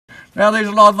Now, there's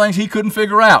a lot of things he couldn't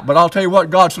figure out, but I'll tell you what,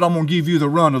 God said, I'm going to give you the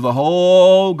run of the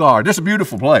whole garden. It's a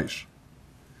beautiful place.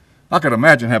 I could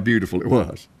imagine how beautiful it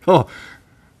was. Oh,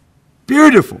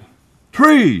 beautiful.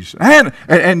 Trees.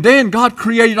 And then God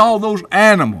created all those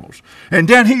animals. And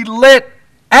then he let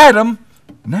Adam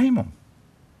name them.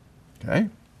 Okay?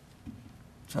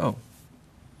 So,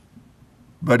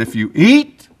 but if you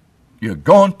eat, you're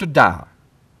going to die.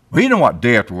 Well, you know what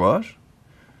death was.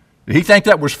 Did he think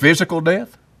that was physical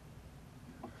death?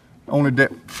 Only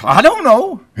death. I don't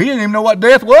know. He didn't even know what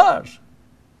death was.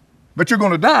 But you're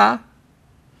going to die.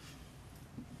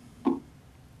 All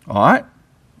right.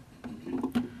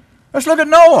 Let's look at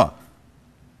Noah.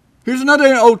 Here's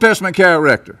another Old Testament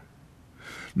character.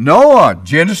 Noah,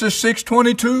 Genesis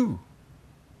 6:22.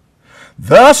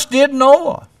 Thus did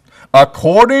Noah,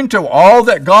 according to all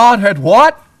that God had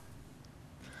what?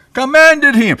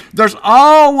 Commanded him. There's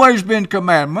always been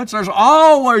commandments. There's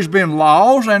always been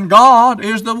laws, and God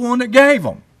is the one that gave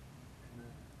them.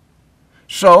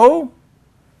 So,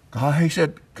 God, he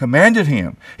said, commanded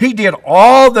him. He did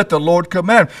all that the Lord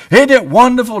commanded. Isn't it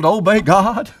wonderful to obey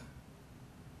God?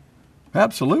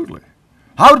 Absolutely.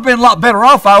 I would have been a lot better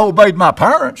off if I obeyed my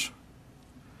parents.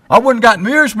 I wouldn't have gotten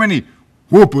near as many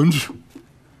whoopings.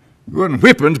 It wasn't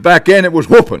whippings back then, it was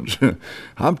whoopings.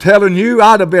 I'm telling you,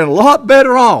 I'd have been a lot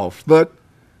better off. But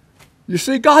you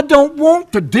see, God don't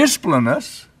want to discipline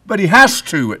us, but he has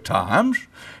to at times.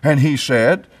 And he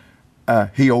said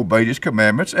he obeyed his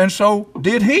commandments, and so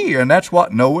did he. And that's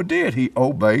what Noah did. He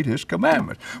obeyed his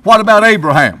commandments. What about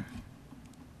Abraham?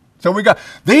 So we got,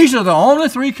 these are the only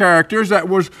three characters that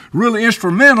was really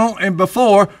instrumental in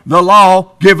before the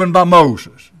law given by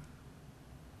Moses.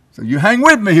 So you hang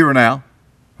with me here now.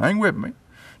 Hang with me.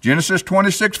 Genesis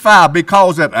 26:5,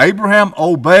 because that Abraham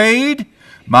obeyed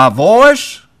my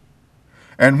voice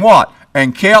and what?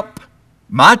 And kept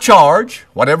my charge,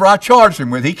 whatever I charged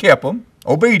him with, he kept them.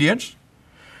 Obedience.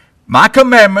 My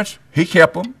commandments, he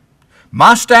kept them.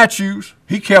 My statutes,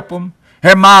 he kept them.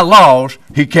 And my laws,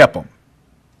 he kept them.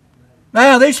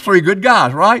 Now, these three good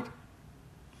guys, right?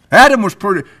 Adam was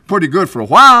pretty good for a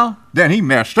while. Then he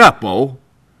messed up, oh.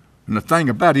 And the thing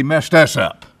about it, he messed us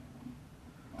up.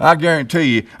 I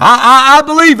guarantee you, I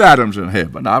believe Adam's in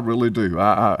heaven. I really do.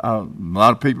 A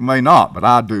lot of people may not, but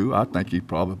I do. I think he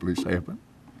probably is heaven.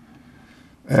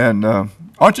 And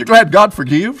aren't you glad God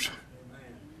forgives?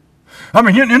 I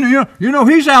mean, you know,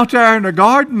 he's out there in the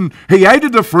garden. He ate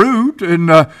of the fruit,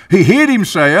 and he hid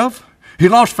himself. He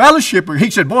lost fellowship. He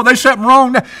said, boy, there's something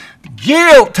wrong there.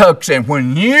 Guilt tucks in.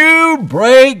 When you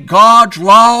break God's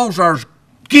laws, there's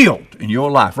guilt in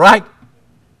your life, right?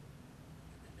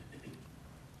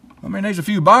 I mean, there's a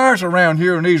few bears around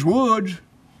here in these woods.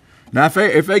 Now,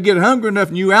 if they get hungry enough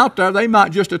and you out there, they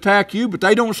might just attack you, but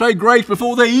they don't say grace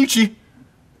before they eat you.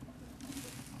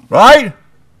 Right?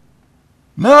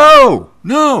 No.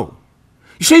 You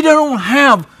see, they don't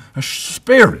have a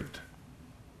spirit.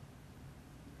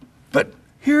 But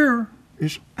here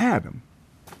is Adam,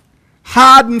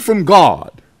 hiding from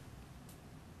God.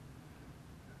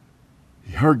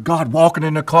 He heard God walking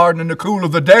in the garden in the cool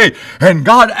of the day, and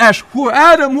God asked,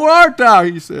 Adam, where art thou?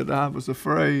 He said, I was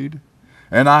afraid,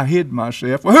 and I hid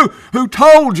myself. Well, who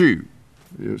told you?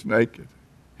 He was naked.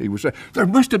 He was there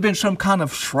must have been some kind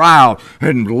of shroud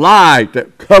and light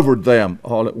that covered them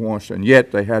all at once, and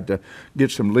yet they had to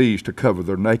get some leaves to cover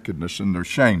their nakedness and their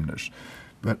shameness.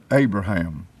 But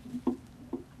Abraham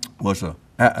was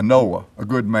Noah, a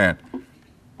good man.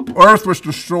 Earth was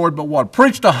destroyed, but what?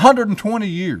 Preached 120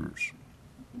 years.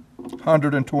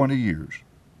 120 years.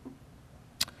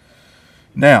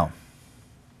 Now,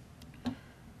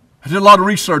 I did a lot of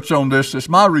research on this. It's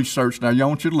my research now. I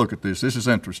want you to look at this. This is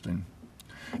interesting.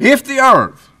 If the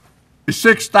earth is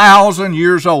 6,000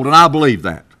 years old, and I believe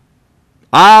that.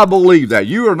 I believe that.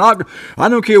 You are not, I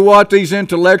don't care what these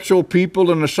intellectual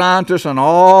people and the scientists and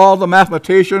all the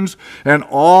mathematicians and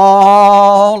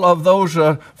all of those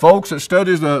folks that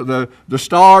study the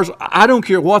stars, I don't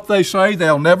care what they say,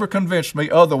 they'll never convince me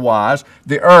otherwise.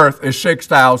 The earth is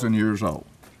 6,000 years old.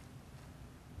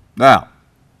 Now,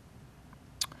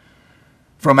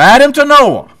 from Adam to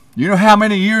Noah, you know how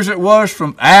many years it was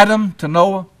from Adam to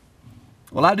Noah?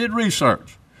 Well, I did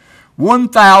research.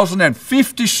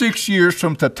 1,056 years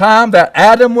from the time that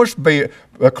Adam was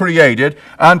created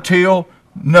until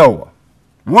Noah.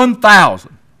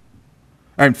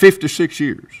 1,056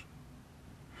 years.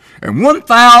 And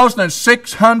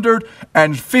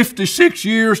 1,656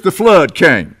 years the flood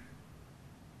came.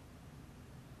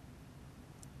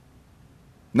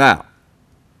 Now,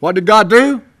 what did God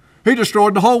do? He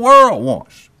destroyed the whole world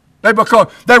once. They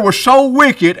were so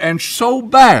wicked and so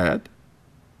bad.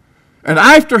 And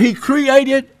after he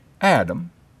created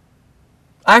Adam,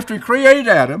 after he created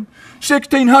Adam,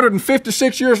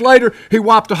 1,656 years later, he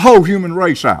wiped the whole human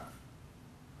race out.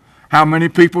 How many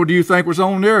people do you think was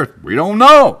on the earth? We don't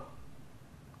know.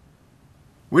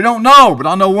 We don't know, but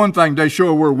I know one thing, they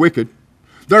sure were wicked.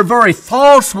 Their very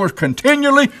thoughts were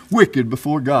continually wicked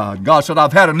before God. God said,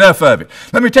 I've had enough of it.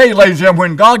 Let me tell you, ladies and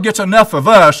gentlemen, when God gets enough of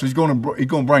us, He's going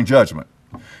to bring judgment.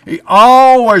 He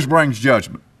always brings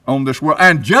judgment on this world,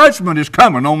 and judgment is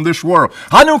coming on this world.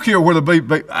 I don't care whether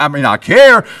I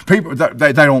care. People,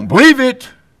 they don't believe it,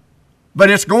 but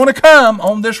it's going to come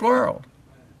on this world.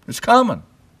 It's coming.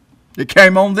 It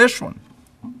came on this one.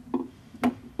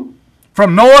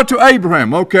 From Noah to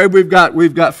Abraham, okay, we've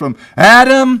got from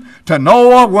Adam to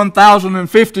Noah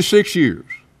 1,056 years.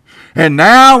 And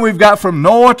now we've got from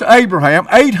Noah to Abraham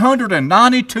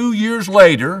 892 years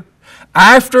later,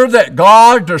 after that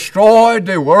God destroyed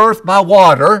the earth by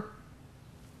water,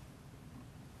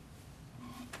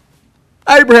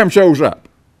 Abraham shows up.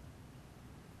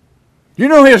 You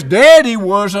know his daddy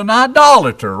was an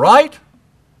idolater, right?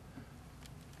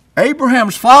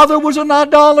 Abraham's father was an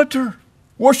idolater.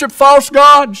 Worship false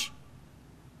gods.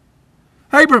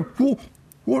 Abraham,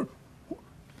 where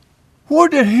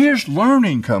did his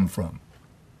learning come from?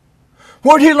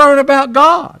 Where did he learn about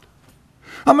God?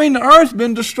 I mean, the earth's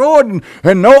been destroyed,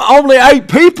 and only 8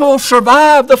 people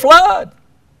survived the flood.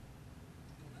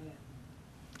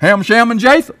 Ham, Shem, and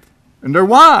Japheth, and their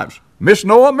wives. Miss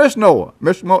Noah, Miss Noah,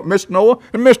 Miss Noah,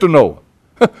 and Mr. Noah.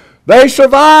 They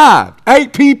survived.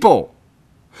 8 people.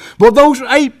 Well, those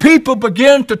 8 people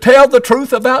began to tell the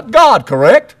truth about God,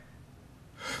 correct?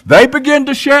 They began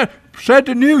to spread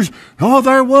the news. Oh,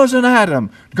 there was an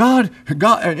Adam. God,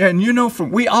 and you know,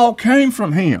 we all came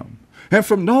from him. And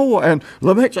from Noah and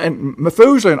Lamech and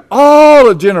Methuselah and all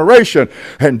the generation.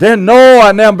 And then Noah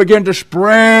and them began to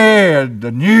spread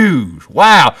the news.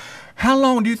 Wow. How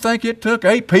long do you think it took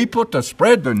 8 people to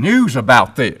spread the news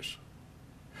about this?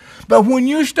 But when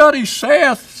you study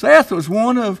Seth was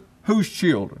one of whose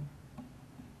children?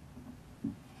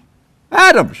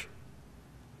 Adam's.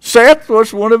 Seth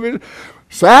was one of his.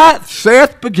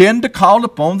 Seth began to call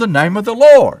upon the name of the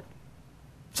Lord.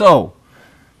 So,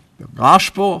 the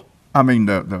gospel,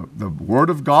 the word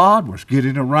of God was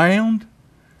getting around.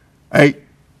 8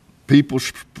 people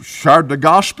shared the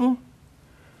gospel.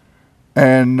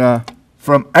 And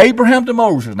from Abraham to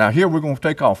Moses. Now, here we're going to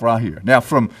take off right here. Now,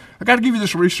 I got to give you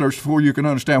this research before you can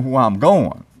understand where I'm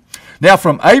going. Now,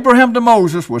 from Abraham to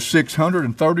Moses was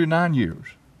 639 years.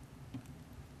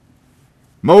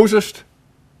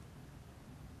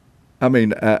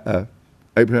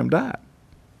 Abraham died.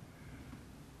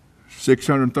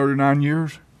 639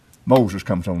 years, Moses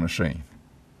comes on the scene.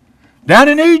 Down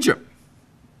in Egypt.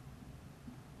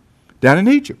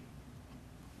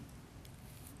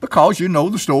 Because you know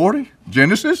the story,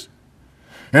 Genesis.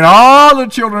 And all the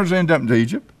children end up in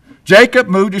Egypt. Jacob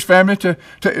moved his family to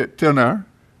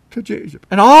Egypt.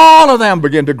 And all of them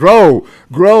began to grow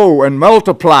and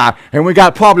multiply. And we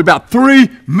got probably about 3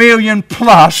 million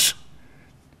plus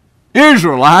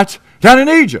Israelites down in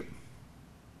Egypt.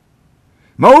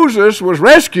 Moses was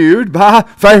rescued by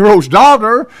Pharaoh's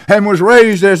daughter and was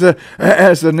raised as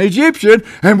an Egyptian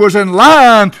and was in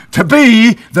line to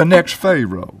be the next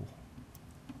Pharaoh.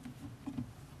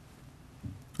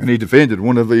 And he defended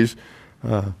one of the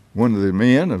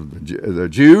men of the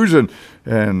Jews and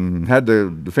had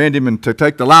to defend him and to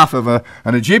take the life of an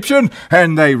Egyptian,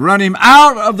 and they run him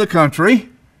out of the country,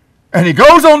 and he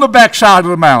goes on the backside of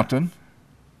the mountain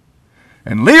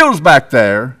and lives back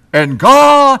there, and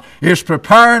God is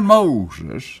preparing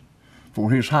Moses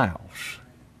for his house.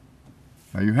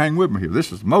 Now you hang with me here.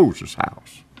 This is Moses'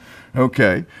 house.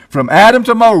 Okay. From Adam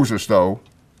to Moses, though,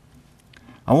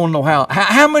 I want to know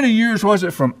how many years was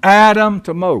it from Adam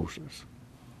to Moses?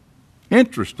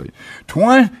 Interesting.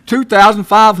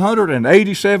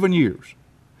 2,587 years.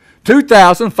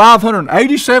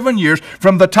 2,587 years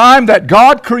from the time that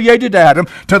God created Adam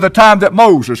to the time that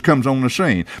Moses comes on the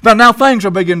scene. But now things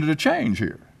are beginning to change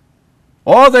here.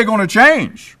 Or are they going to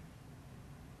change?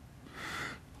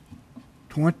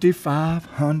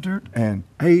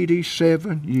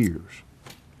 2,587 years.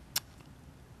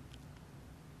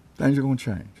 Things are going to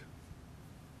change.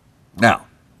 Now,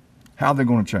 how are they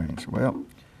going to change? Well,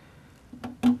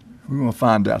 we're going to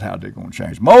find out how they're going to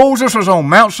change. Moses was on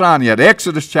Mount Sinai at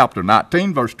Exodus chapter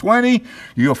 19, verse 20.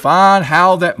 You'll find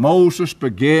how that Moses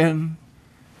began.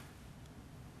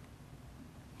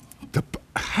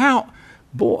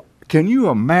 Can you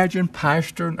imagine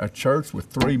pastoring a church with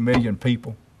 3 million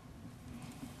people?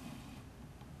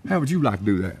 How would you like to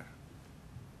do that?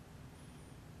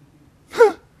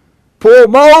 Poor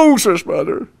Moses,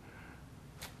 brother.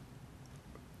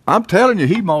 I'm telling you,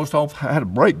 he most had a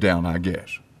breakdown, I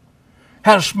guess.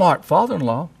 Had a smart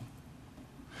father-in-law.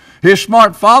 His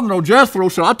smart father-in-law, Jethro,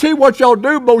 said, I'll tell you what y'all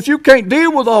do, boys. You can't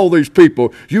deal with all these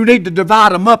people. You need to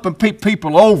divide them up and pick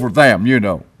people over them, you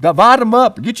know. Divide them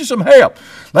up and get you some help.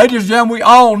 Ladies and gentlemen, we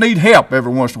all need help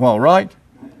every once in a while, right?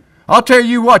 I'll tell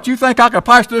you what, you think I can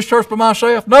pastor this church by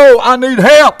myself? No, I need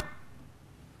help.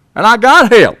 And I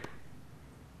got help.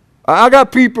 I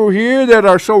got people here that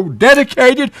are so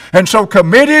dedicated and so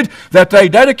committed that they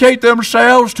dedicate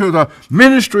themselves to the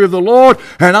ministry of the Lord.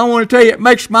 And I want to tell you, it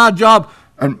makes my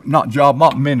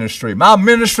not ministry, my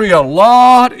ministry a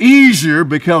lot easier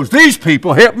because these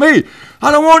people help me.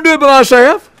 I don't want to do it by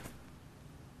myself.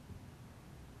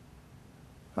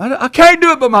 I can't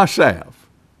do it by myself.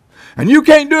 And you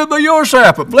can't do it by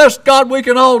yourself. But bless God, we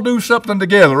can all do something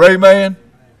together. Amen?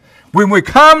 When we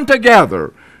come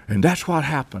together, and that's what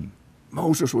happened.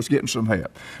 Moses was getting some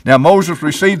help. Now, Moses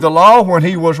received the law when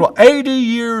he was, 80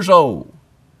 years old.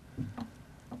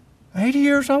 80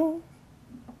 years old?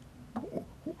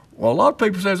 Well, a lot of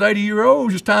people says 80 years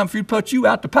old, it's time for you to put you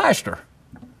out to pastor.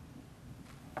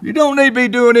 You don't need to be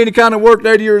doing any kind of work at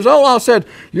 80 years old. I said,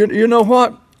 you know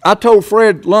what? I told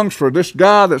Fred Lunsford, this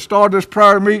guy that started this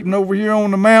prayer meeting over here on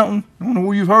the mountain. I don't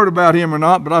know if you've heard about him or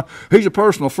not, but he's a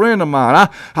personal friend of mine.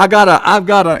 I've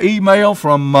got an email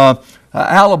from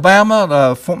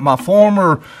Alabama, my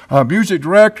former music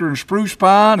director in Spruce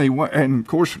Pine. And of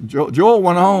course, Joel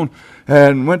went on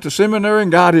and went to seminary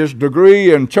and got his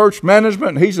degree in church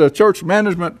management. He's a church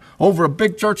management over a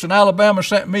big church in Alabama.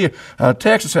 Sent me a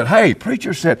text and said, "Hey,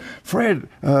 preacher said Fred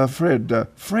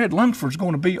Lunsford's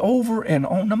going to be over and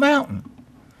on the mountain."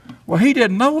 Well, he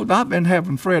didn't know that I've been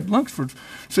having Fred Lunsford.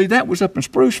 See, that was up in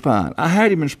Spruce Pine. I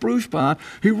had him in Spruce Pine.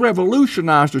 He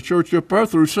revolutionized the church up there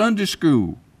through Sunday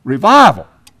school revival.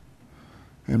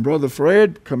 And Brother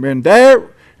Fred come in there,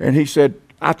 and he said,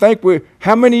 I think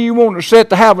how many of you want to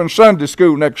set to having Sunday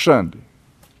school next Sunday?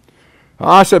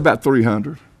 I said about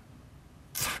 300.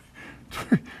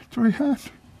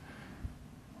 300.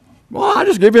 Well, I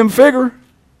just give him a figure.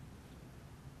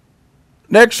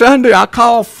 Next Sunday, I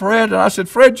called Fred, and I said,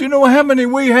 Fred, you know how many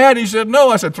we had? He said, no.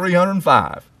 I said,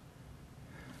 305.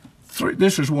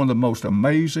 This is one of the most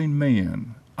amazing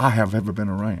men I have ever been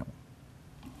around.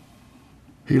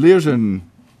 He lives in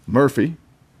Murphy,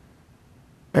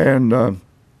 and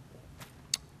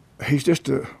he's just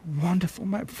a wonderful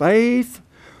man. Faith,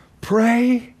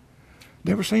 pray,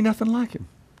 never seen nothing like him.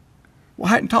 Well,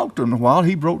 I hadn't talked to him in a while.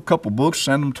 He wrote a couple books,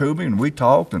 sent them to me, and we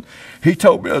talked. And he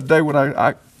told me the other day when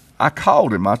I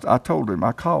called him, I told him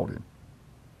I called him.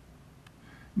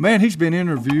 Man, he's been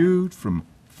interviewed from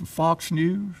Fox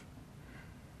News.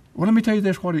 Well, let me tell you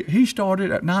this. He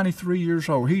started at 93 years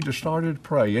old. He just started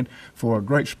praying for a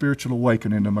great spiritual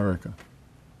awakening in America.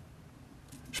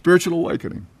 Spiritual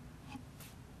awakening.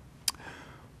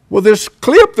 Well, this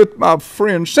clip that my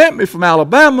friend sent me from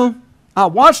Alabama, I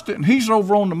watched it, and he's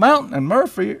over on the mountain in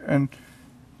Murphy, and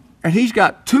he's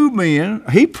got two men.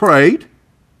 He prayed,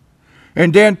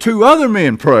 and then two other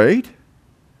men prayed.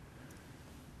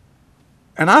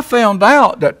 And I found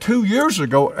out that 2 years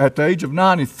ago, at the age of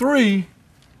 93,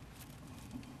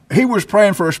 he was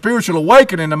praying for a spiritual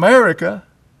awakening in America.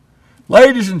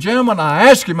 Ladies and gentlemen, I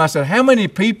asked him, I said, how many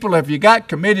people have you got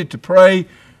committed to pray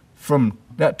from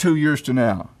that 2 years to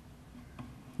now?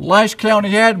 Last count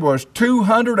he had was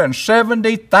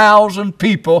 270,000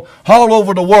 people all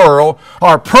over the world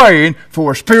are praying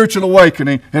for a spiritual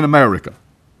awakening in America.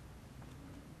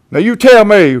 Now you tell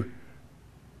me,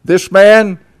 this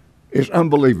man is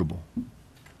unbelievable.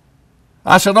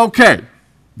 I said, okay,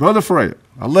 Brother Fred,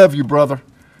 I love you, brother.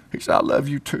 He said, I love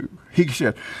you too. He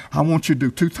said, I want you to do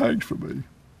two things for me.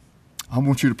 I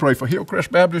want you to pray for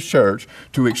Hillcrest Baptist Church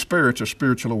to experience a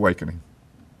spiritual awakening.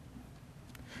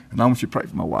 And I want you to pray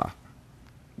for my wife.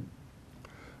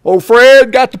 Old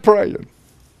Fred got to praying.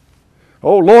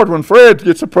 Oh, Lord, when Fred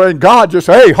gets to praying, God just,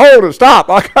 hey, hold it, stop.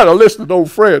 I got to listen to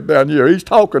old Fred down here. He's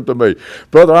talking to me.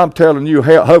 Brother, I'm telling you,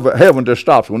 heaven just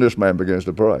stops when this man begins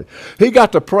to pray. He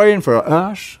got to praying for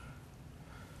us.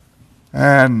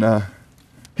 And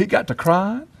he got to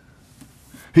crying.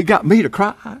 He got me to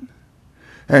crying.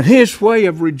 And his way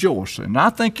of rejoicing. I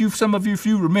think some of you, if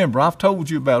you remember, I've told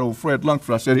you about old Fred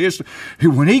Lunsford. I said,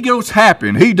 when he gets happy,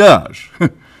 and he does.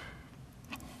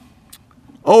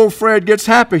 Old Fred gets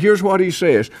happy. Here's what he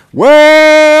says.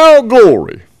 Well,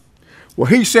 glory. Well,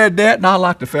 he said that, and I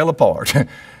like to fell apart.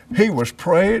 He was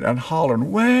praying and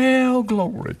hollering, well,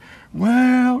 glory.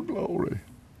 Well, glory.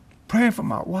 Praying for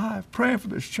my wife. Praying for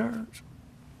this church.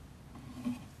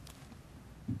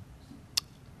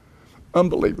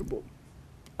 Unbelievable.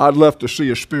 I'd love to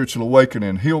see a spiritual awakening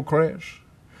in Hillcrest.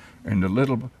 in the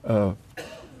little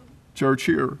church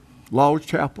here, Lord's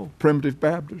Chapel, Primitive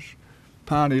Baptist,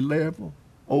 Piney Level,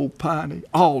 Old Piney,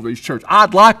 all these churches.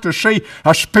 I'd like to see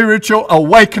a spiritual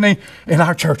awakening in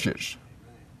our churches.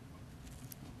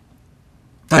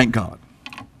 Thank God.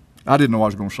 I didn't know I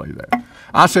was going to say that.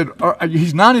 I said,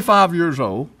 he's 95 years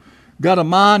old, got a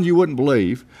mind you wouldn't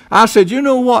believe. I said, you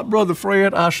know what, Brother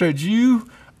Fred? I said, you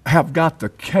have got the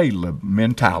Caleb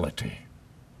mentality.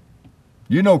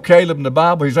 You know Caleb in the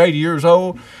Bible, he's 80 years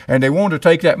old, and they want to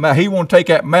take that mountain. He won't take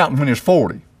that mountain when he's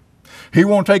 40. He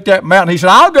won't take that mountain. He said,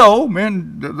 I'll go.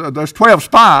 Man, there's 12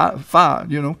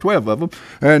 12 of them.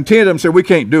 And 10 of them said, we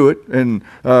can't do it. And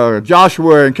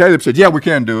Joshua and Caleb said, yeah, we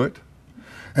can do it.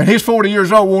 And he's 40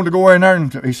 years old, wanted to go in there,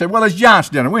 and he said, well, there's giants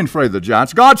down there. We ain't afraid of the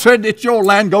giants. God said, it's your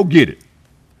land, go get it.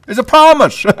 It's a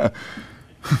promise.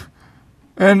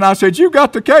 And I said, you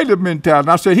got the Caleb mentality.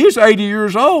 And I said, he's 80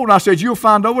 years old. And I said, you'll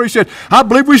find over. He said, I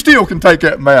believe we still can take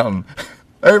that mountain.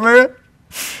 Amen?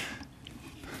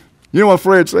 You know what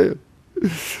Fred said?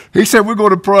 He said, we're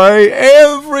going to pray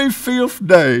every 5th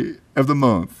day of the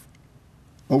month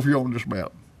over here on this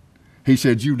mountain. He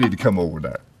said, you need to come over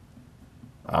there.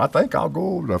 I think I'll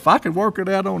go over there. If I can work it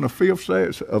out on the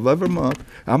 5th of every month,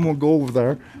 I'm going to go over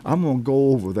there. I'm going to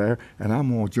go over there, and I'm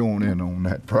going to join in on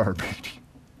that prayer meeting.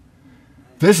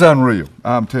 This is unreal.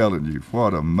 I'm telling you,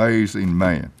 what an amazing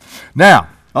man. Now,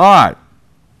 all right,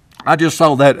 I just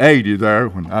saw that 80 there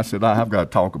when I said I've got to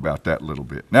talk about that a little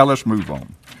bit. Now let's move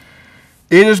on.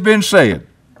 It has been said,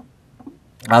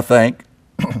 I think,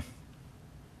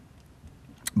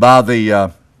 by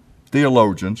the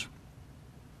theologians,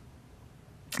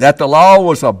 that the law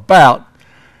was about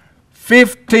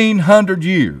 1,500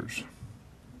 years.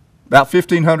 About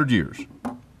 1,500 years.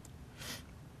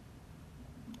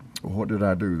 What did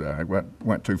I do there? I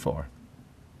went too far.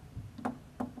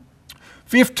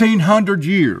 1,500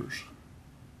 years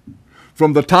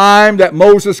from the time that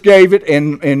Moses gave it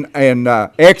in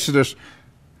Exodus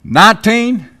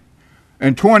 19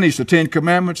 and 20 is the 10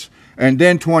 Commandments, and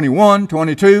then 21,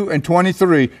 22, and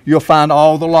 23, you'll find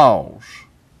all the laws.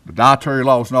 The dietary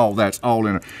laws and all that's all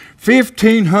in it.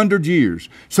 1,500 years.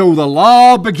 So the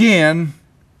law began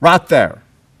right there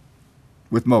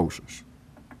with Moses.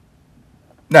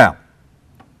 Now,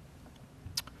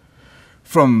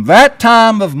 from that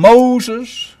time of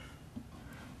Moses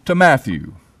to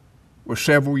Matthew was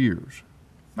several years.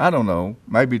 I don't know,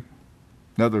 maybe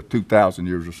another 2,000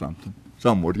 years or something.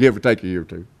 Somewhere, give or take a year or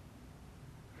two.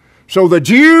 So the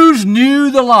Jews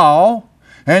knew the law,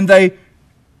 and they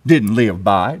didn't live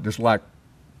by it, just like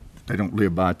they don't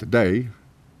live by it today.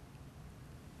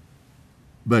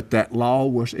 But that law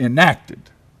was enacted.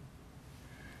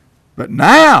 But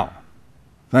now,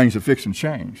 things are fixing to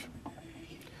change.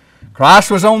 Christ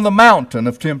was on the mountain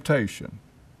of temptation.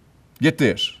 Get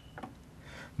this.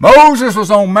 Moses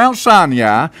was on Mount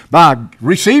Sinai by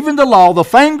receiving the law. The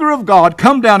finger of God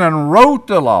come down and wrote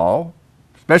the law,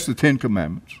 especially the 10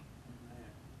 Commandments.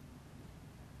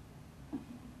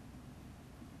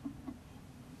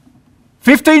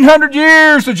 $1,500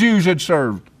 years the Jews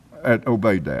had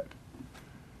obeyed that.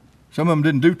 Some of them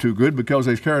didn't do too good because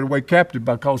they was carried away captive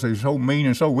because they were so mean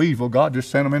and so evil. God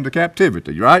just sent them into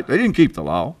captivity, right? They didn't keep the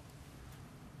law.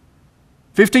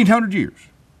 1,500 years.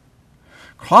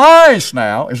 Christ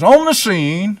now is on the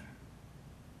scene,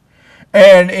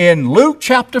 and in Luke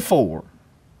chapter 4,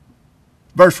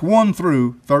 verse 1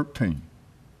 through 13.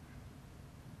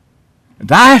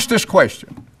 And I asked this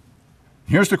question.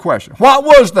 Here's the question. What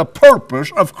was the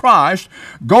purpose of Christ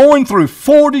going through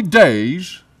 40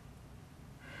 days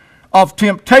of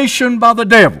temptation by the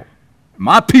devil?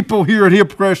 My people here at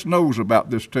Hillcrest knows about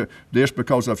this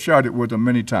because I've shared it with them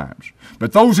many times.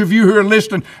 But those of you who are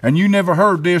listening and you never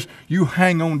heard this, you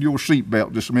hang on to your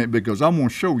seatbelt just a minute because I'm going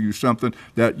to show you something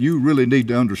that you really need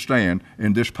to understand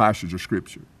in this passage of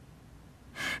Scripture.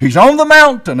 He's on the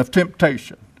mountain of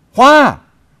temptation. Why?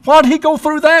 Why did he go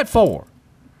through that for?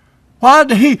 Why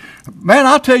did he? Man,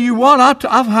 I'll tell you what,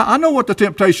 I know what the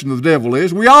temptation of the devil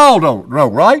is. We all don't know,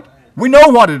 right? We know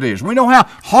what it is. We know how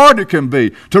hard it can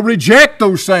be to reject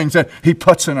those things that he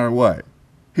puts in our way.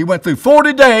 He went through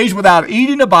 40 days without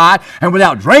eating a bite and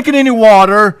without drinking any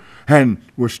water and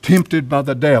was tempted by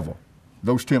the devil.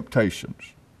 Those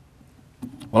temptations.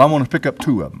 Well, I'm going to pick up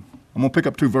 2 of them. I'm going to pick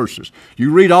up 2 verses.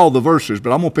 You read all the verses,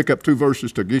 but I'm going to pick up 2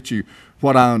 verses to get you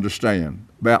what I understand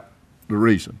about the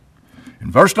reason. In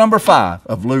verse number 5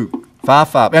 of Luke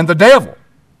 5:5, and the devil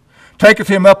taketh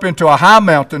him up into a high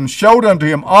mountain, and showed unto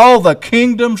him all the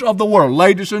kingdoms of the world.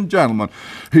 Ladies and gentlemen,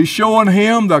 he's showing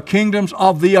him the kingdoms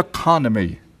of the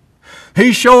economy.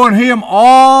 He's showing him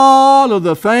all of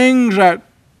the things that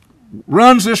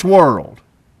runs this world.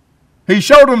 He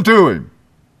showed them to him.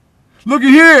 Looky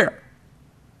here.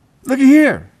 Looky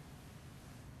here.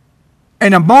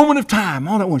 In a moment of time,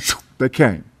 all at once, they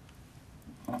came.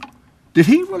 Did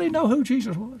he really know who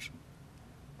Jesus was?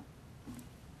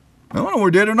 I don't know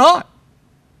if he did or not.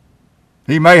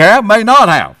 He may have, may not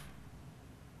have.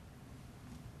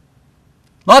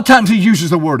 A lot of times he uses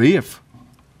the word if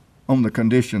on the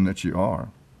condition that you are.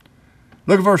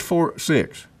 Look at verse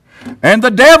 6. And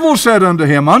the devil said unto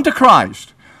him, unto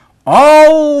Christ,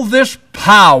 all this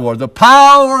power, the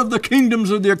power of the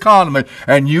kingdoms of the economy,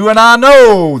 and you and I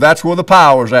know that's where the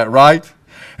power's at, right?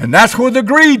 And that's where the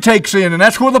greed takes in, and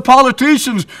that's where the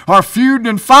politicians are feuding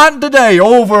and fighting today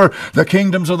over the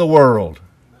kingdoms of the world.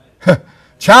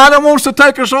 China wants to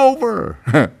take us over.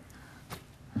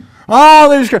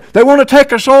 They want to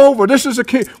take us over.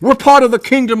 We're part of the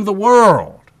kingdom of the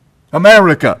world,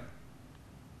 America.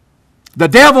 The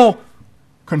devil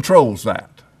controls that.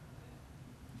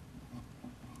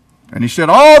 And he said,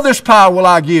 all this power will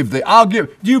I give thee. Do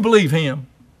you believe him?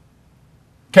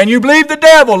 Can you believe the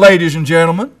devil, ladies and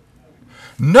gentlemen?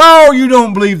 No, you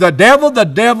don't believe the devil. The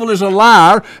devil is a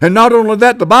liar. And not only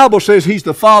that, the Bible says he's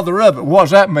the father of it. What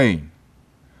does that mean?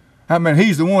 I mean,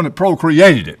 he's the one that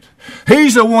procreated it.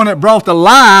 He's the one that brought the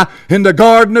lie in the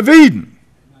Garden of Eden.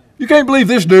 You can't believe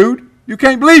this dude. You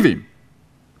can't believe him.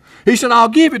 He said, I'll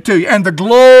give it to you. And the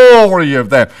glory of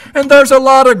that. And there's a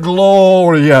lot of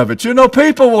glory of it. You know,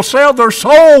 people will sell their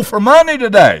soul for money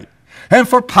today. And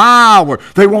for power.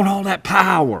 They want all that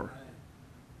power.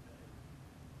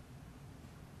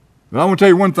 But I want to tell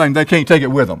you one thing. They can't take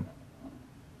it with them.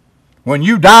 When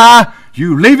you die,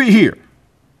 you leave it here.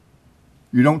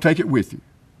 You don't take it with you.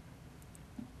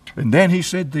 And then he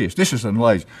said this. This is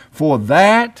amazing. For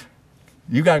that,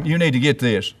 you need to get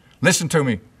this. Listen to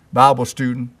me, Bible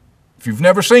student. If you've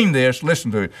never seen this, listen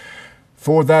to it.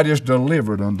 For that is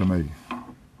delivered unto me.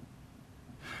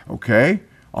 Okay?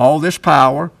 All this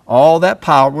power, all that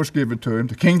power was given to him.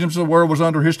 The kingdoms of the world was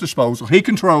under his disposal. He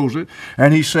controls it.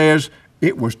 And he says,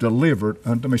 it was delivered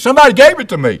unto me. Somebody gave it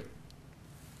to me.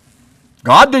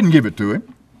 God didn't give it to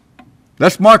him.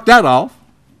 Let's mark that off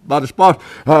by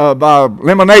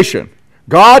elimination.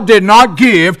 God did not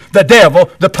give the devil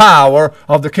the power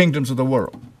of the kingdoms of the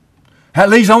world.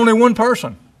 That leaves only one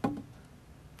person.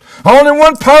 Only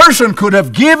one person could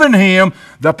have given him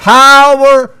the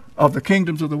power of the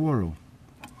kingdoms of the world.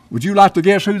 Would you like to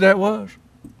guess who that was?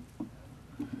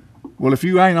 Well, if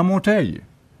you ain't, I'm going to tell you.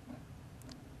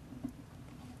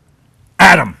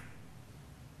 Adam.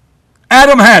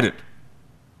 Adam had it.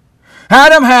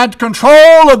 Adam had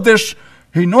control of this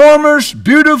enormous,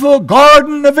 beautiful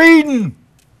Garden of Eden.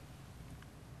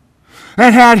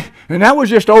 And that was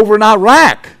just over in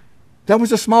Iraq. That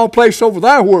was a small place over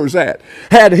there where it was at.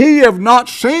 Had he have not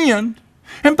sinned,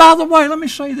 and by the way, let me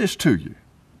say this to you.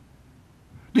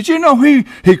 Did you know he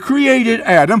created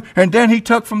Adam, and then he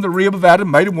took from the rib of Adam,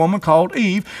 made a woman called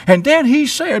Eve, and then he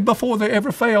said, before they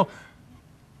ever fell,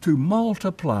 to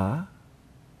multiply,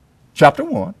 chapter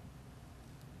 1,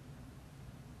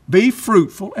 be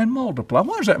fruitful and multiply.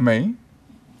 What does that mean?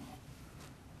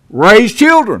 Raise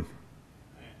children.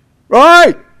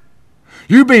 Right.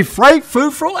 You be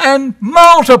fruitful and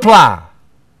multiply.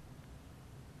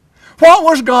 What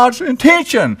was God's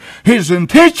intention? His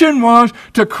intention was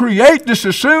to create this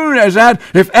as soon as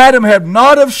if Adam had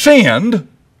not have sinned,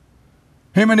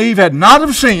 him and Eve had not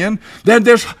have sinned, then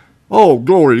this, oh,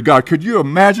 glory to God. Could you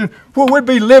imagine? Well, we'd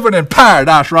be living in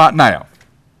paradise right now.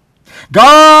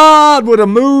 God would have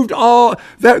moved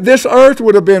this earth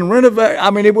would have been renovated. I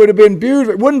mean, it would have been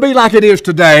beautiful. It wouldn't be like it is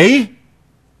today.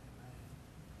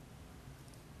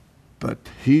 But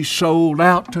he sold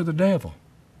out to the devil.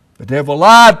 The devil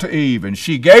lied to Eve, and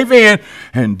she gave in,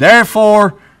 and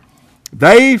therefore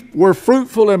they were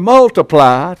fruitful and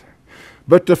multiplied.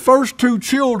 But the first two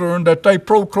children that they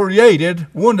procreated,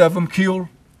 one of them killed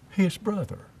his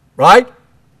brother. Right?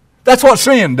 That's what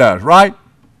sin does, right?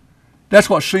 That's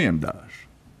what sin does.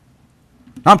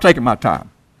 I'm taking my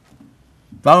time.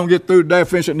 If I don't get through today, I'll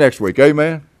finish it next week.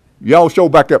 Amen? Y'all show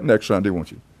back up next Sunday, won't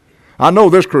you? I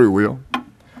know this crew will.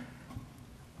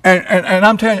 And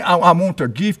I'm telling you, I want to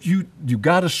give you, you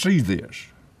got to see this.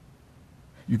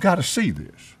 You got to see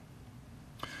this.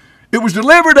 It was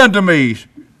delivered unto me.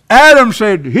 Adam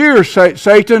said, here,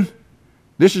 Satan,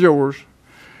 this is yours.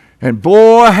 And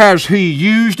boy, has he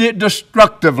used it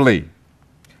destructively.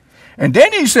 And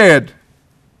then he said,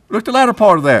 look at the latter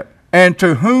part of that. And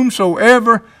to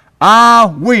whomsoever I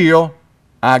will,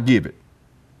 I give it.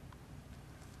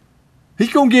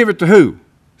 He's going to give it to who?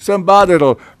 Somebody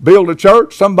that'll build a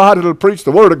church, somebody that'll preach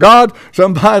the Word of God,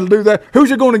 somebody that'll do that.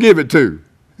 Who's he going to give it to?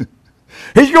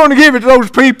 He's going to give it to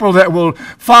those people that will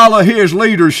follow his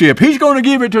leadership. He's going to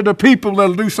give it to the people that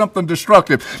will do something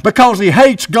destructive because he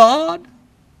hates God,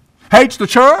 hates the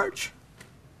church.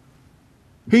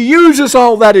 He uses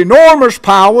all that enormous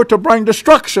power to bring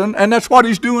destruction, and that's what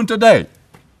he's doing today.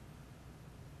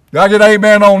 I get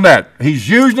amen on that. He's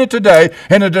using it today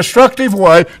in a destructive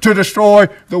way to destroy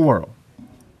the world.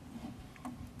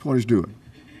 That's what he's doing.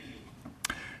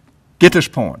 Get this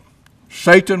point.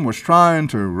 Satan was trying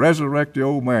to resurrect the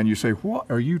old man. You say,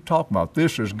 what are you talking about?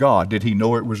 This is God. Did he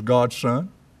know it was God's son?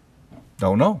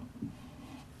 Don't know.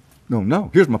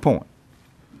 No. Here's my point.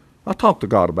 I talked to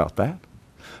God about that.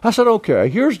 I said, okay,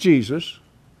 here's Jesus.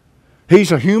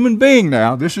 He's a human being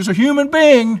now. This is a human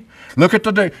being. Look at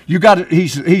the day. You got it.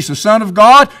 He's the Son of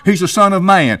God. He's the Son of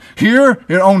Man. Here,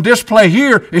 on display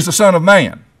here, is the Son of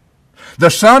Man. The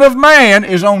Son of Man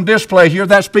is on display here.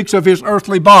 That speaks of his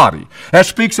earthly body. That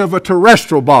speaks of a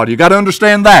terrestrial body. You got to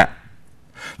understand that.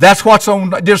 That's what's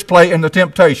on display in the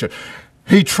temptation.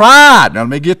 He tried. Now let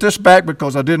me get this back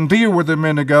because I didn't deal with it a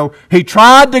minute ago. He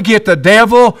tried to get the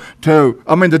devil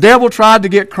tried to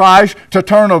get Christ to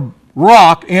turn a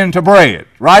rock into bread,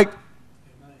 right?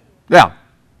 Yeah.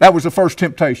 That was the first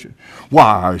temptation.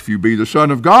 Why, if you be the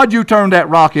Son of God, you turn that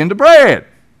rock into bread.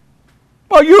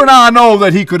 Well, you and I know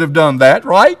that he could have done that,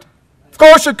 right? Of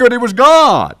course he could. He was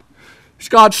God. He's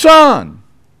God's Son.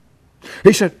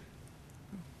 He said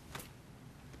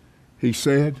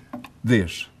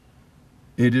this,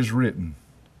 it is written,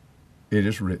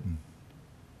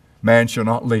 man shall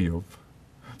not live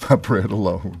by bread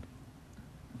alone,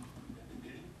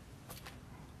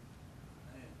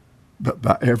 but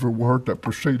by every word that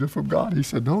proceedeth from God. He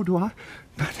said, no, I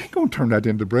ain't going to turn that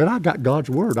into bread. I got God's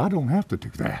word. I don't have to do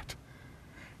that.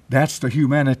 That's the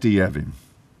humanity of him.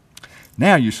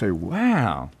 Now you say,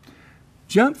 wow,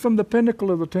 jump from the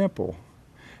pinnacle of the temple,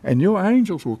 and your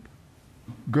angels will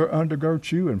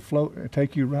undergird you and float and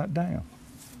take you right down.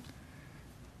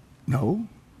 No,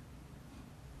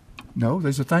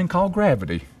 there's a thing called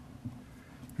gravity,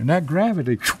 and that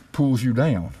gravity pulls you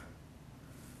down.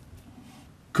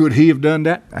 Could he have done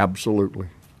that? Absolutely.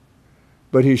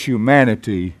 But his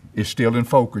humanity is still in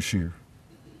focus here.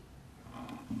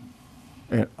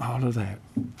 And all of that.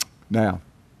 Now,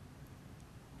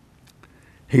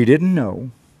 he didn't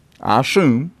know, I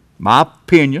assume, my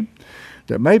opinion,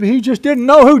 that maybe he just didn't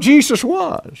know who Jesus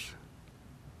was.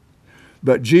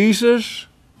 But Jesus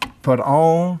put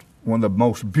on one of the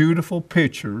most beautiful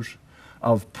pictures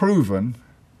of proving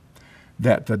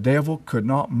that the devil could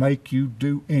not make you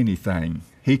do anything.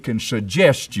 He can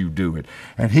suggest you do it,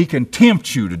 and he can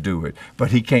tempt you to do it,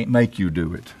 but he can't make you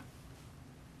do it.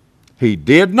 He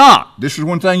did not. This is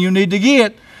one thing you need to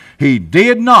get. He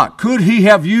did not. Could he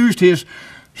have used his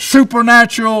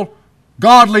supernatural,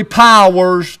 godly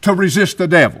powers to resist the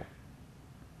devil?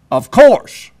 Of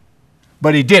course.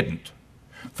 But he didn't.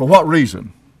 For what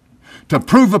reason? To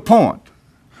prove a point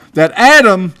that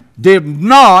Adam did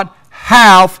not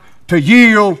have to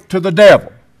yield to the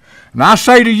devil. And I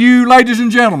say to you, ladies and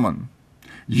gentlemen,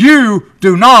 you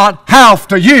do not have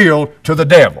to yield to the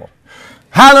devil.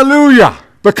 Hallelujah!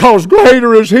 Because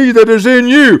greater is he that is in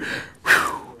you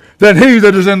than he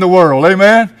that is in the world.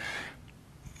 Amen?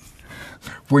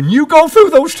 When you go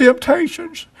through those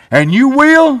temptations, and you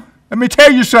will, let me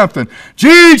tell you something,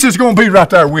 Jesus is going to be right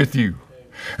there with you.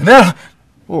 And now,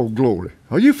 oh glory,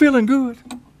 are you feeling good?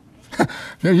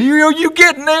 You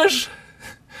getting this?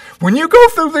 When you go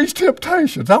through these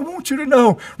temptations, I want you to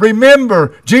know,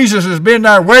 remember, Jesus has been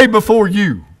there way before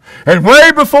you and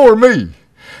way before me.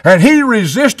 And he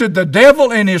resisted the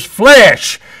devil in his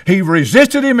flesh. He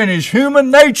resisted him in his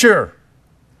human nature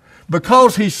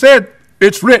because he said,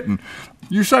 it's written.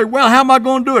 You say, well, how am I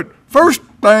going to do it? First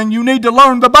thing, you need to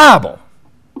learn the Bible.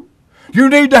 You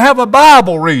need to have a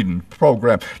Bible reading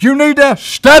program. You need to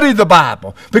study the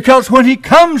Bible because when he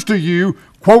comes to you,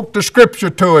 quote the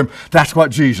scripture to him. That's what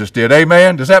Jesus did.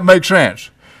 Amen? Does that make sense?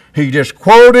 He just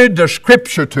quoted the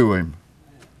scripture to him.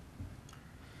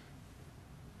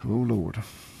 Oh, Lord.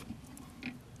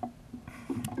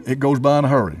 It goes by in a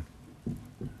hurry.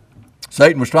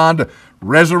 Satan was trying to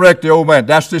resurrect the old man.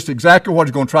 That's just exactly what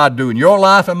he's going to try to do in your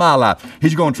life and my life.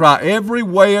 He's going to try every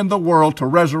way in the world to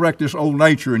resurrect this old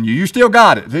nature in you. You still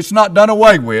got it. It's not done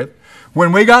away with.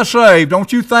 When we got saved,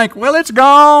 don't you think, well, it's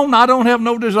gone. I don't have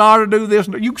no desire to do this.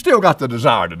 You still got the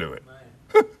desire to do it.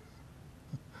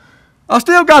 I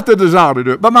still got the desire to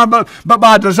do it. But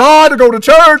my desire to go to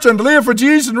church and to live for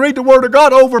Jesus and read the Word of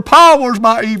God overpowers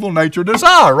my evil nature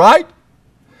desire, right?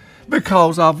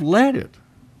 Because I've let it.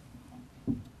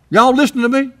 Y'all listen to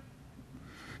me?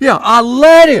 Yeah, I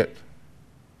let it.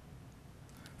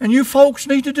 And you folks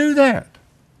need to do that.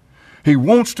 He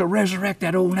wants to resurrect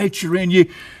that old nature in you.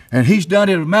 And He's done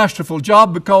it a masterful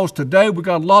job, because today we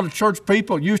got a lot of church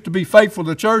people that used to be faithful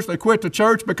to the church. They quit the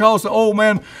church because the old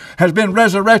man has been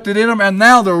resurrected in them, and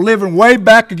now they're living way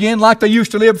back again like they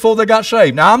used to live before they got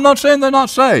saved. Now, I'm not saying they're not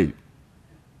saved.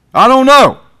 I don't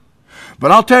know.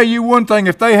 But I'll tell you one thing,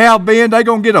 if they have been, they're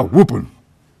going to get a whooping.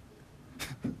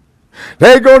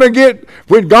 They're going to get,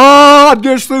 when God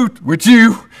gets through with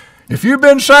you, if you've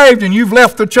been saved and you've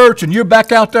left the church and you're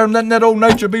back out there and letting that old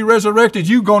nature be resurrected,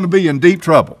 you're going to be in deep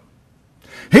trouble.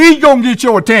 He's going to get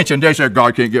your attention. They say,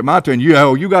 God can't get my attention.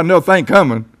 You got another thing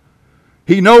coming.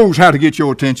 He knows how to get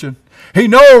your attention. He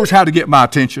knows how to get my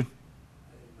attention.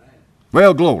 Amen.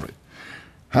 Well, glory.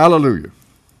 Hallelujah.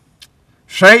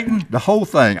 Satan, the whole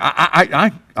thing.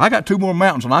 I got 2 more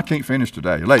mountains and I can't finish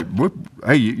today.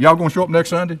 Hey, y'all going to show up next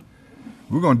Sunday?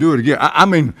 We're going to do it again. I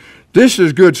mean, this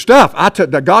is good stuff.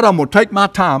 God, I'm going to take my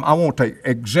time. I want to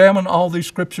examine all these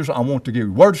scriptures. I want to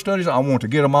give word studies. I want to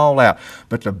get them all out.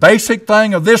 But the basic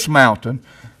thing of this mountain,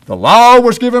 the law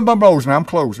was given by Moses. Now I'm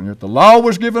closing it. The law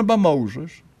was given by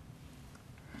Moses.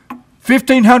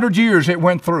 1,500 years it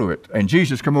went through it. And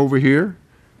Jesus come over here.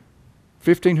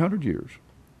 1,500 years.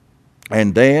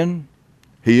 And then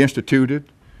He instituted.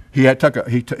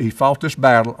 He fought this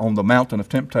battle on the mountain of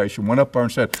temptation, went up there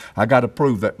and said, I got to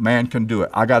prove that man can do it.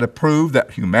 I got to prove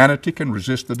that humanity can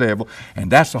resist the devil. And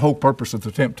that's the whole purpose of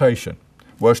the temptation,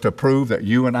 was to prove that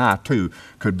you and I, too,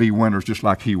 could be winners just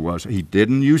like he was. He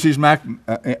didn't use his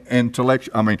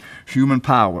human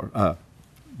power,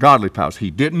 godly powers.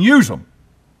 He didn't use them.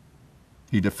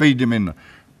 He defeated him in the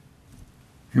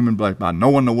human blood by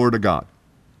knowing the Word of God.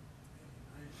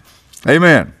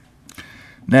 Amen.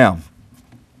 Now,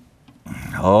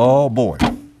 oh boy,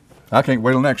 I can't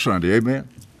wait till next Sunday, amen?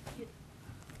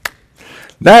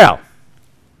 Now,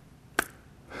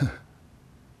 let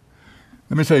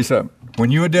me tell you something.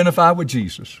 When you identify with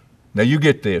Jesus, now you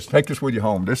get this, take this with you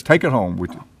home, just take it home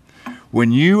with you.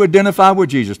 When you identify with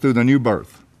Jesus through the new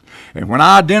birth, and when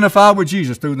I identify with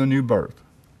Jesus through the new birth,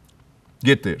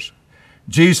 get this,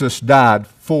 Jesus died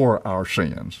for our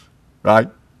sins, right?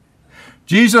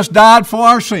 Jesus died for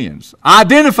our sins. I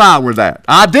identify with that.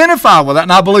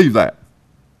 And I believe that.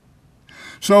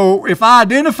 So if I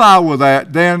identify with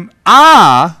that, then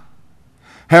I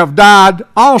have died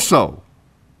also.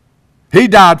 He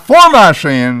died for my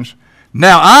sins.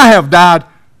 Now I have died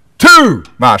to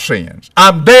my sins.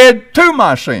 I'm dead to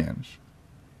my sins.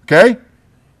 Okay?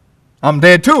 I'm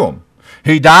dead to them.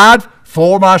 He died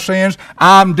for my sins.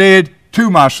 I'm dead to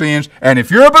my sins. And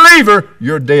if you're a believer,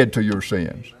 you're dead to your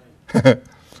sins.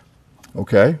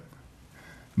 Okay.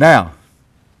 Now,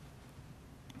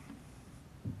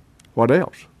 what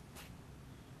else?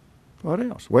 What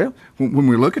else? Well, when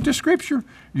we look at the Scripture,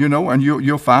 and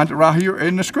you'll find it right here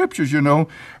in the Scriptures,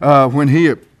 when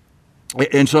He,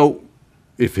 and so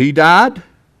if He died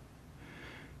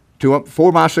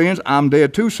for my sins, I'm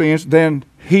dead to sins, then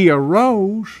He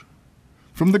arose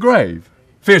from the grave,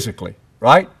 physically,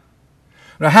 right?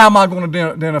 Now, how am I going to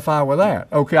identify with that?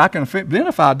 Okay, I can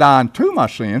identify dying to my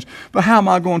sins, but how am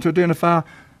I going to identify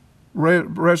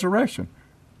resurrection?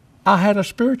 I had a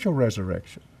spiritual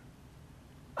resurrection.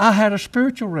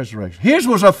 His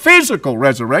was a physical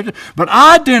resurrection, but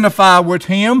I identify with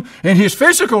Him in His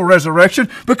physical resurrection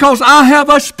because I have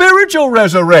a spiritual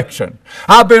resurrection.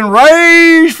 I've been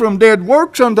raised from dead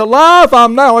works unto life.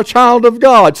 I'm now a child of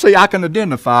God. See, I can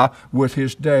identify with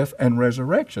His death and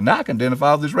resurrection. Now I can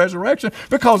identify with His resurrection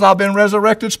because I've been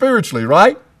resurrected spiritually,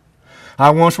 right? I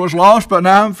once was lost, but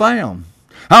now I'm found.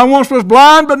 I once was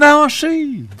blind, but now I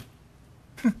see.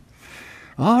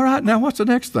 All right, now what's the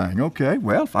next thing? Okay,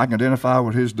 well, if I can identify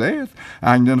with His death,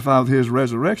 I can identify with His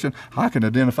resurrection, I can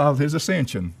identify with His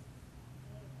ascension.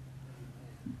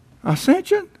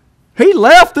 Ascension? He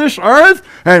left this earth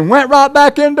and went right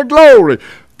back into glory.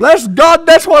 Bless God,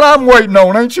 that's what I'm waiting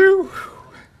on, ain't you?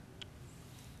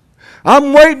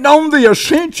 I'm waiting on the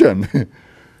ascension.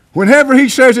 Whenever He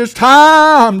says it's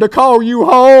time to call you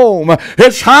home,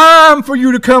 it's time for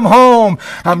you to come home,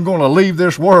 I'm going to leave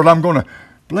this world. I'm going to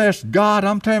bless God,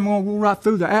 I'm telling you, I'm going to go right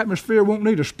through the atmosphere. Won't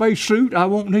need a spacesuit. I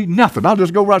won't need nothing. I'll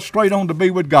just go right straight on to be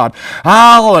with God.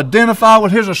 I'll identify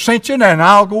with His ascension, and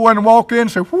I'll go in and walk in and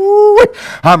say, whoo,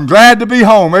 I'm glad to be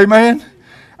home. Amen?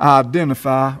 I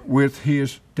identify with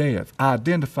His death. I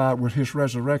identify with His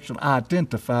resurrection. I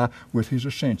identify with His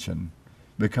ascension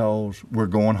because we're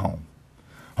going home.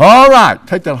 All right,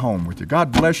 take that home with you.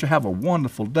 God bless you. Have a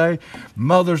wonderful day.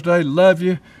 Mother's Day. Love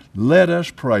you. Let us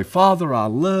pray. Father, I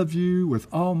love you with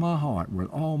all my heart, with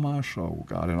all my soul,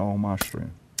 God, and all my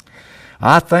strength.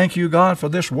 I thank you, God, for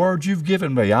this word you've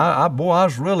given me. I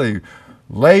was really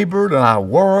labored and I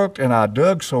worked and I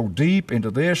dug so deep into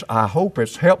this. I hope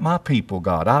it's helped my people,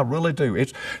 God. I really do.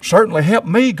 It's certainly helped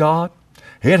me, God.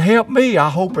 It helped me. I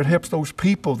hope it helps those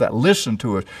people that listen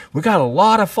to us. We got a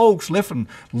lot of folks listening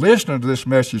to this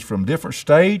message from different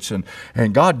states,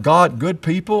 and God, good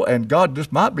people, and God,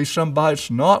 this might be somebody that's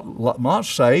not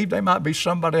saved. They might be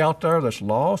somebody out there that's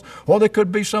lost, or they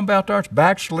could be somebody out there that's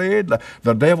backslid.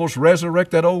 The devil's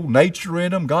resurrected that old nature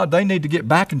in them. God, they need to get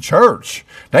back in church.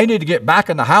 They need to get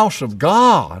back in the house of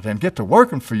God and get to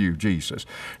working for you, Jesus.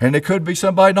 And it could be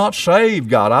somebody not saved,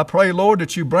 God. I pray, Lord,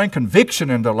 that you bring conviction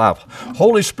in their life.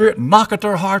 Holy Spirit, knock at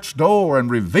their heart's door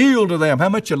and reveal to them how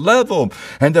much you love them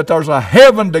and that there's a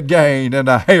heaven to gain and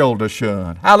a hell to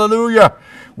shun. Hallelujah.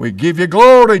 We give you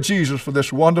glory, Jesus, for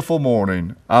this wonderful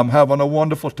morning. I'm having a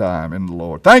wonderful time in the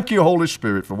Lord. Thank you, Holy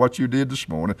Spirit, for what you did this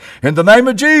morning. In the name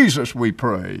of Jesus, we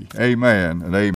pray. Amen and amen.